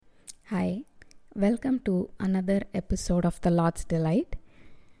Hi, welcome to another episode of The Lord's Delight.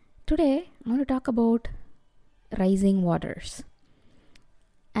 Today, I want to talk about rising waters.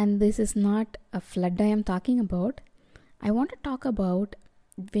 And this is not a flood I am talking about. I want to talk about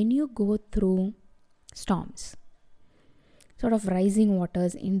when you go through storms. Sort of rising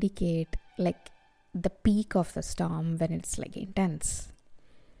waters indicate like the peak of the storm when it's like intense.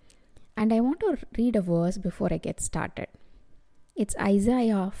 And I want to read a verse before I get started. It's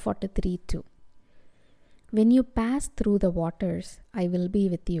Isaiah 43:2. When you pass through the waters, I will be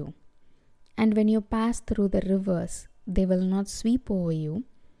with you. And when you pass through the rivers, they will not sweep over you.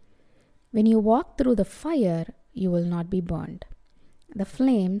 When you walk through the fire, you will not be burned. The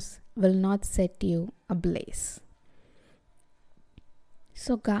flames will not set you ablaze.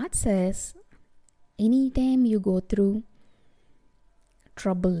 So God says, anytime you go through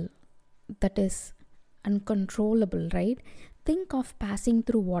trouble that is uncontrollable, right? Think of passing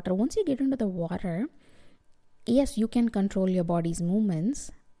through water. Once you get into the water, yes, you can control your body's movements,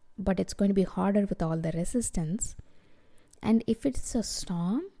 but it's going to be harder with all the resistance. And if it's a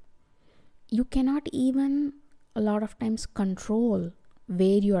storm, you cannot even a lot of times control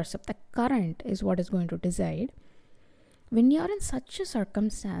where you are. The current is what is going to decide. When you are in such a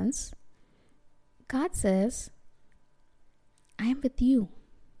circumstance, God says, I am with you.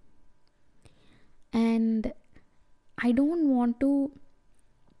 And I don't want to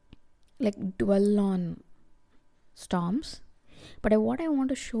dwell on storms, but what I want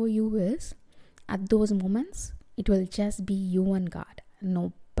to show you is at those moments, it will just be you and God,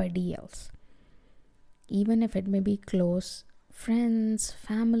 nobody else. Even if it may be close friends,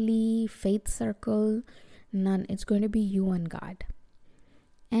 family, faith circle, none. It's going to be you and God.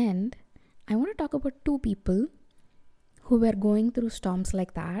 And I want to talk about two people who were going through storms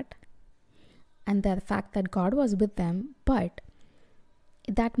like that, and the fact that God was with them, but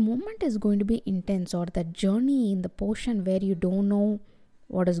that moment is going to be intense, or the journey in the portion where you don't know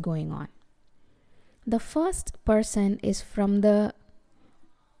what is going on. The first person is from the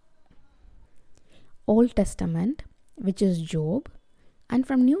Old Testament, which is Job, and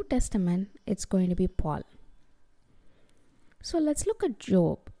from New Testament, it's going to be Paul. So let's look at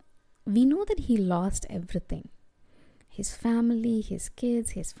Job. We know that he lost everything. His family, his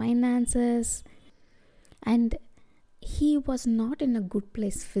kids, his finances, and he was not in a good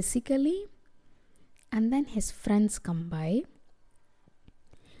place physically. And then his friends come by,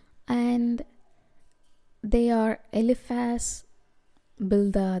 and they are Eliphaz,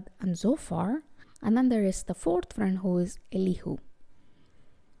 Bildad, and Zophar. And then there is the fourth friend who is Elihu.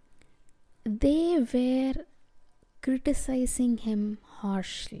 They were criticizing him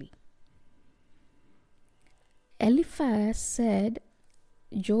harshly. Eliphaz said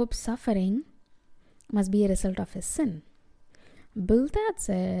Job's suffering must be a result of his sin.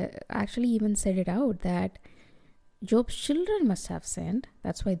 Bildad actually even said it out that Job's children must have sinned,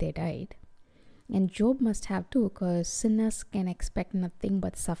 that's why they died. And Job must have too, because sinners can expect nothing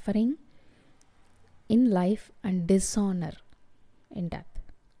but suffering in life and dishonor in death.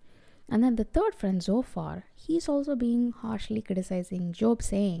 And then the third friend, Zophar, he's also being harshly criticizing Job,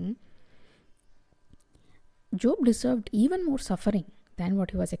 saying Job deserved even more suffering than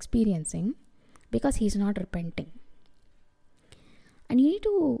what he was experiencing because he's not repenting. And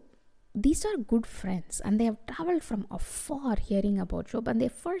these are good friends, and they have traveled from afar hearing about Job, and they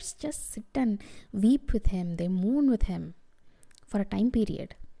first just sit and weep with him, they mourn with him for a time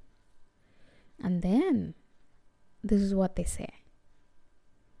period. And then this is what they say.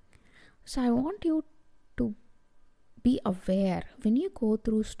 So I want you to be aware when you go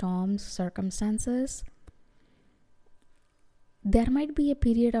through storms, circumstances, there might be a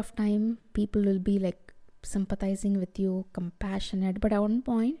period of time people will be sympathizing with you, compassionate, but at one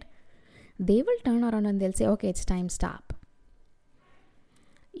point they will turn around and they'll say, okay, it's time, stop.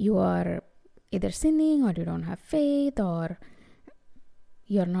 You are either sinning, or you don't have faith, or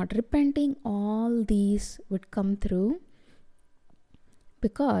you're not repenting. All these would come through,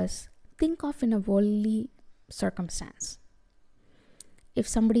 because think of in a worldly circumstance. If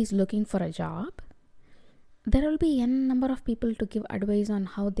somebody is looking for a job, there will be n number of people to give advice on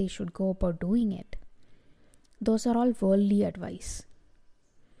how they should go about doing it. Those are all worldly advice.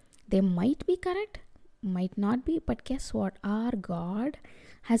 They might be correct, might not be, but guess what? Our God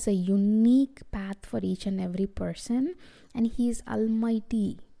has a unique path for each and every person, and He is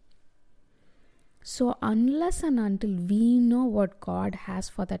Almighty. So unless and until we know what God has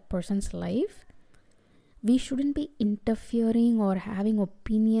for that person's life, we shouldn't be interfering or having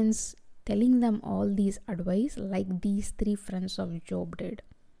opinions, telling them all these advice like these three friends of Job did.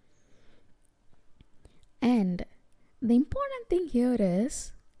 And the important thing here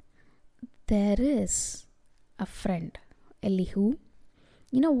is there is a friend, Elihu.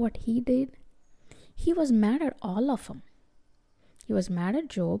 You know what he did? He was mad at all of them. He was mad at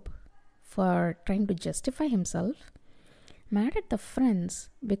Job for trying to justify himself, mad at the friends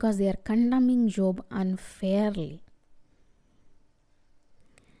because they are condemning Job unfairly.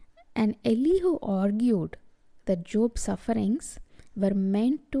 And Elihu argued that Job's sufferings were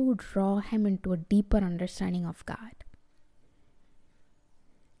meant to draw him into a deeper understanding of God.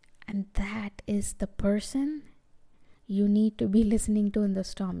 And that is the person you need to be listening to in the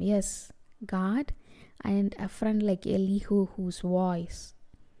storm. Yes, God, and a friend like Elihu whose voice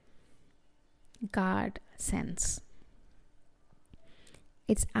God sends.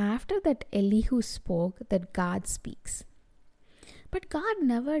 It's after that Elihu spoke that God speaks. But God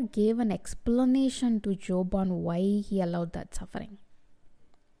never gave an explanation to Job on why he allowed that suffering.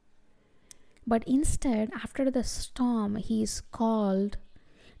 But instead, after the storm, he is called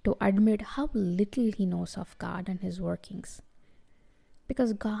to admit how little he knows of God and his workings.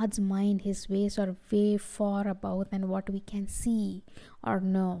 Because God's mind, his ways are way far above than what we can see or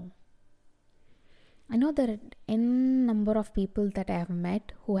know. I know there are n number of people that I have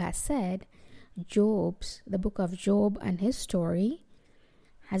met who has said the book of Job and his story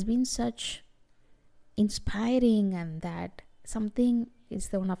has been such inspiring, and that something is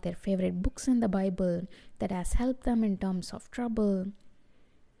one of their favorite books in the Bible that has helped them in times of trouble.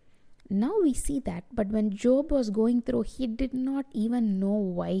 Now we see that, but when Job was going through, he did not even know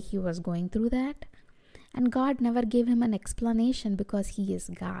why he was going through that. And God never gave him an explanation because he is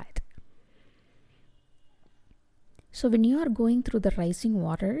God. So when you are going through the rising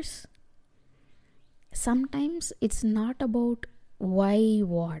waters, sometimes it's not about why,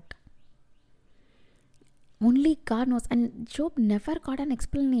 what. Only God knows. And Job never got an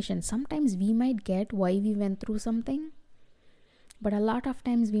explanation. Sometimes we might get why we went through something, but a lot of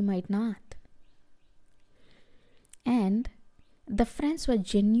times we might not. And the friends were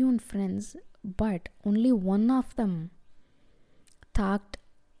genuine friends, but only one of them talked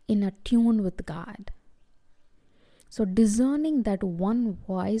in a tune with God. So discerning that one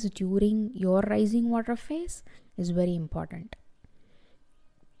voice during your rising water phase is very important.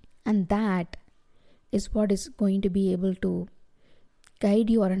 And that is what is going to be able to guide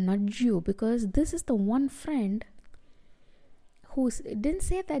you or nudge you, because this is the one friend who didn't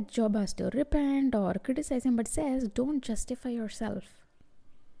say that Job has to repent or criticize him, but says, don't justify yourself.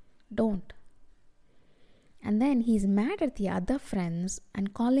 Don't. And then he's mad at the other friends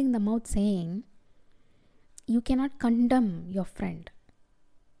and calling them out, saying, you cannot condemn your friend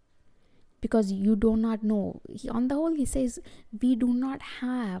because you do not know. On the whole, he says, we do not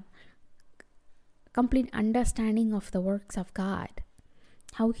have complete understanding of the works of God,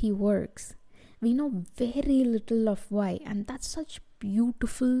 how he works. We know very little of why, and that's such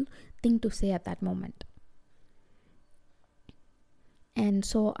beautiful thing to say at that moment. And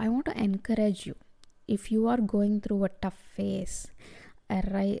so I want to encourage you, if you are going through a tough phase,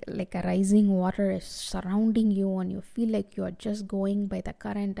 like a rising water is surrounding you and you feel like you are just going by the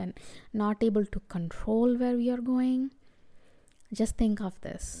current and not able to control where you are going, just think of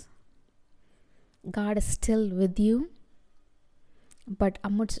this. God is still with you, but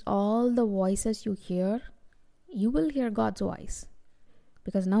amidst all the voices you hear, you will hear God's voice,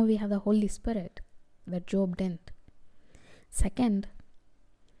 because now we have the Holy Spirit that Job didn't. Second,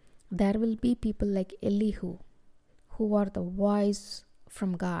 there will be people like Elihu who are the voice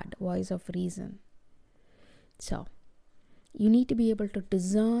from God, voice of reason. So you need to be able to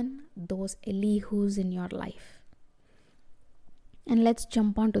discern those Elihus in your life. And let's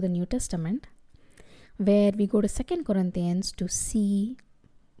jump on to the New Testament, where we go to 2 Corinthians to see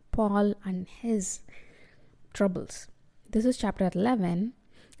Paul and his troubles. This is chapter 11,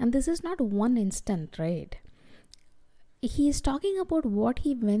 and this is not one instant, right? He is talking about what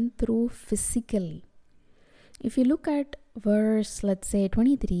he went through physically. If you look at verse, let's say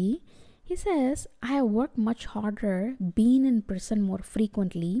 23, he says, I have worked much harder, been in prison more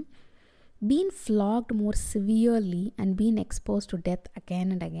frequently, been flogged more severely, and been exposed to death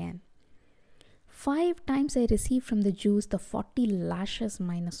again and again. 5 times I received from the Jews the 40 lashes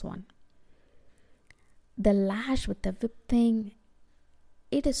minus 1. The lash with the whip thing,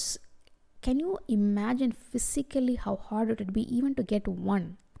 it is, can you imagine physically how hard it would be even to get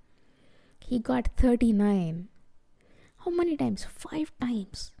 1? He got 39. How many times? 5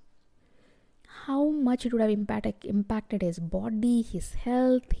 times. How much it would have impacted his body, his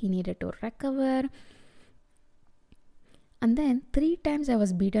health. He needed to recover. And then 3 times I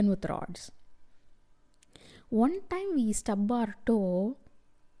was beaten with rods. One time we stub our toe,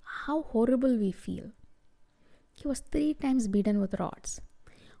 how horrible we feel. He was 3 times beaten with rods.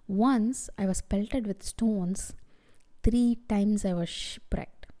 Once I was pelted with stones. 3 times I was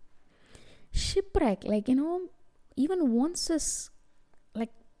shipwrecked. Shipwreck, even once is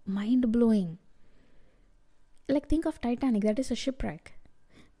like mind blowing. Like, think of Titanic, that is a shipwreck.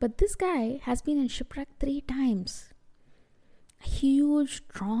 But this guy has been in shipwreck 3 times. Huge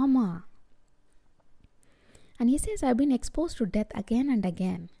trauma. And he says, I've been exposed to death again and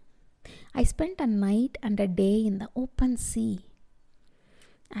again. I spent a night and a day in the open sea.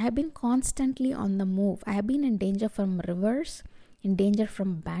 I have been constantly on the move. I have been in danger from rivers, in danger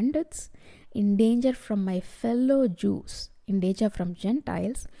from bandits, in danger from my fellow Jews, in danger from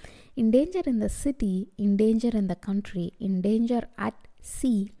Gentiles, in danger in the city, in danger in the country, in danger at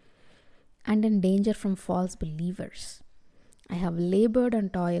sea, and in danger from false believers. I have labored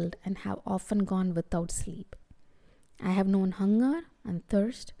and toiled and have often gone without sleep. I have known hunger and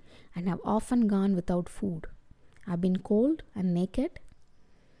thirst and have often gone without food. I have been cold and naked.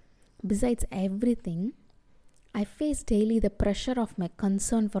 Besides everything, I face daily the pressure of my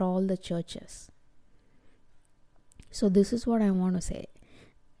concern for all the churches. So this is what I want to say.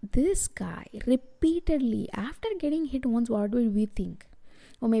 This guy repeatedly, after getting hit once, what will we think?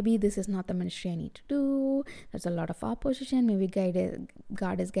 Or maybe this is not the ministry I need to do. There's a lot of opposition. Maybe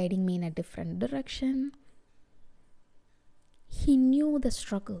God is guiding me in a different direction. He knew the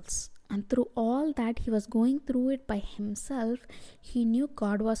struggles. And through all that, he was going through it by himself. He knew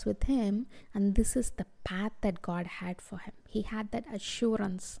God was with him. And this is the path that God had for him. He had that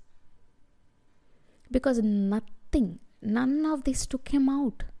assurance. Because none of this took him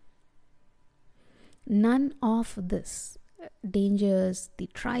out. None of this. Dangers, the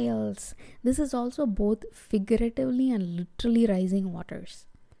trials. This is also both figuratively and literally rising waters.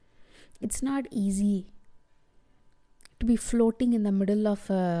 It's not easy to be floating in the middle of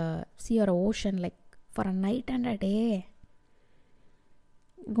a sea or ocean like for a night and a day,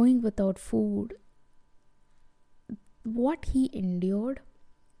 going without food. What he endured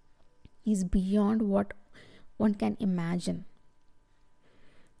is beyond what one can imagine.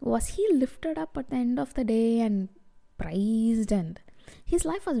 Was he lifted up at the end of the day and praised? And his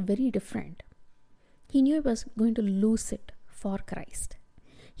life was very different. He knew he was going to lose it for Christ.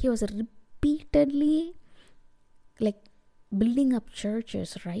 He was repeatedly building up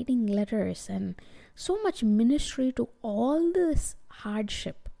churches, writing letters, and so much ministry to all this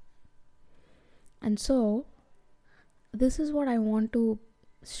hardship. And so this is what I want to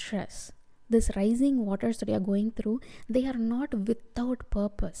stress. These rising waters that you are going through, they are not without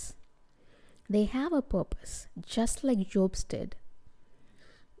purpose. They have a purpose, just like Job's did.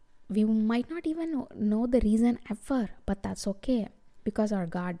 We might not even know the reason ever, but that's okay, because our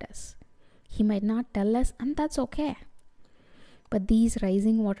God does. He might not tell us, and that's okay. But these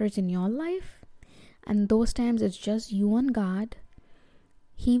rising waters in your life, and those times it's just you and God,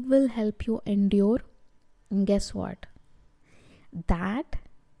 He will help you endure. And guess what? That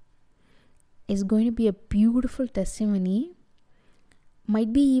is going to be a beautiful testimony.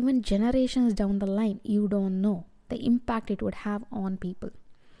 Might be even generations down the line. You don't know the impact it would have on people.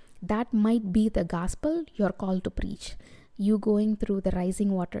 That might be the gospel you're called to preach. You going through the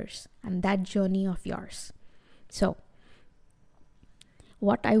rising waters and that journey of yours. So,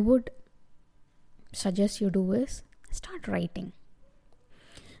 what I would suggest you do is start writing.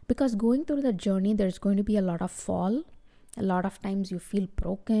 Because going through the journey, there's going to be a lot of fall. A lot of times you feel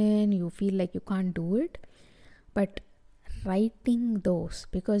broken, you feel like you can't do it. But writing those,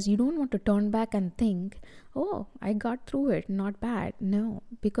 because you don't want to turn back and think, oh, I got through it, not bad. No,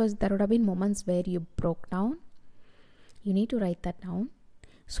 because there would have been moments where you broke down. You need to write that down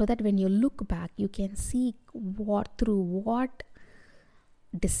so that when you look back, you can see through what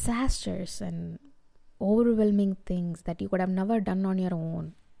disasters and overwhelming things that you could have never done on your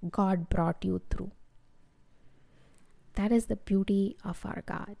own, God brought you through. That is the beauty of our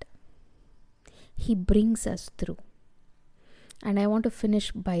God. He brings us through. And I want to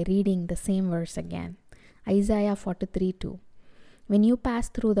finish by reading the same verse again. Isaiah 43:2. When you pass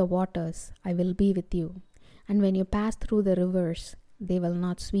through the waters, I will be with you. And when you pass through the rivers, they will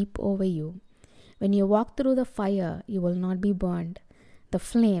not sweep over you. When you walk through the fire, you will not be burned. The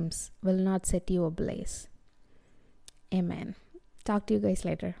flames will not set you ablaze. Amen. Talk to you guys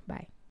later. Bye.